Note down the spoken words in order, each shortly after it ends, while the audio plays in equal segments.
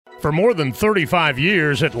For more than 35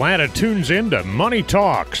 years, Atlanta tunes into Money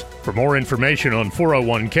Talks. For more information on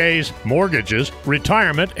 401ks, mortgages,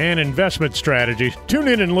 retirement, and investment strategies, tune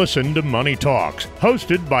in and listen to Money Talks,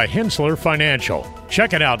 hosted by Hensler Financial.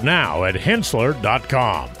 Check it out now at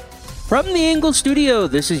Hensler.com. From the Ingle Studio,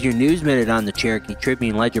 this is your News Minute on the Cherokee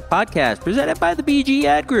Tribune Ledger podcast presented by the BG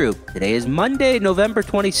Ad Group. Today is Monday, November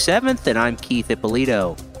 27th, and I'm Keith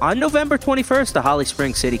Ippolito. On November 21st, the Holly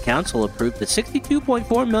Springs City Council approved the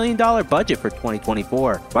 $62.4 million budget for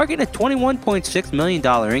 2024, marking a $21.6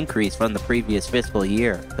 million increase from the previous fiscal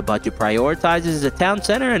year. The budget prioritizes the town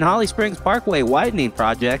center and Holly Springs Parkway widening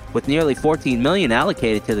project, with nearly $14 million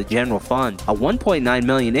allocated to the general fund, a $1.9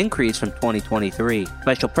 million increase from 2023.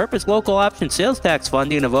 Special purpose local option sales tax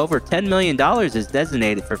funding of over $10 million is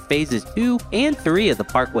designated for phases 2 and 3 of the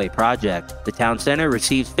Parkway project. The town center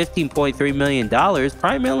receives $15.3 million,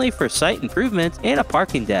 primarily for site improvements and a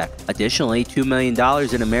parking deck. Additionally, $2 million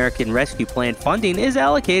in American Rescue Plan funding is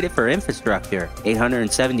allocated for infrastructure,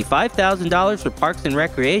 $875,000 for Parks and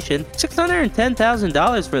Recreation,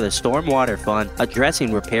 $610,000 for the Stormwater Fund,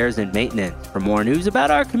 addressing repairs and maintenance. For more news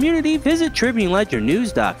about our community, visit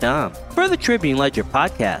TribuneLedgerNews.com. For the Tribune Ledger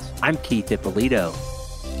podcast, I'm Keith Ippolito.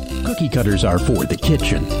 Cookie cutters are for the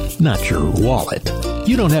kitchen, not your wallet.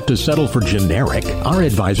 You don't have to settle for generic. Our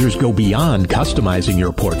advisors go beyond customizing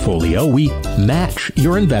your portfolio. We match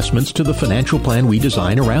your investments to the financial plan we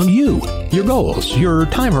design around you, your goals, your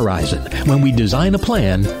time horizon, when we design a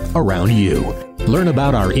plan around you. Learn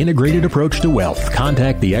about our integrated approach to wealth.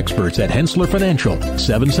 Contact the experts at Hensler Financial,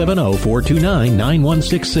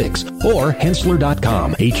 770-429-9166, or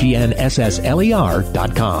Hensler.com,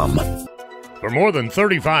 Hensler.com. For more than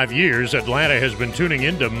 35 years, Atlanta has been tuning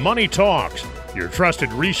into Money Talks, your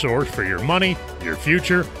trusted resource for your money, your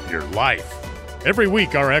future, your life. Every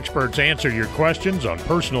week, our experts answer your questions on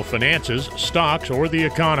personal finances, stocks, or the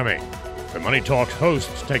economy. The Money Talks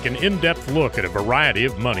hosts take an in-depth look at a variety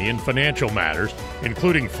of money and financial matters,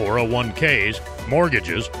 including 401ks,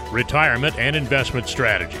 mortgages, retirement, and investment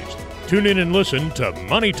strategies. Tune in and listen to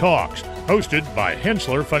Money Talks, hosted by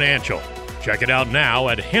Hensler Financial. Check it out now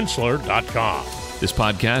at Hensler.com. This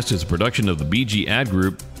podcast is a production of the BG Ad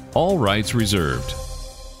Group, all rights reserved.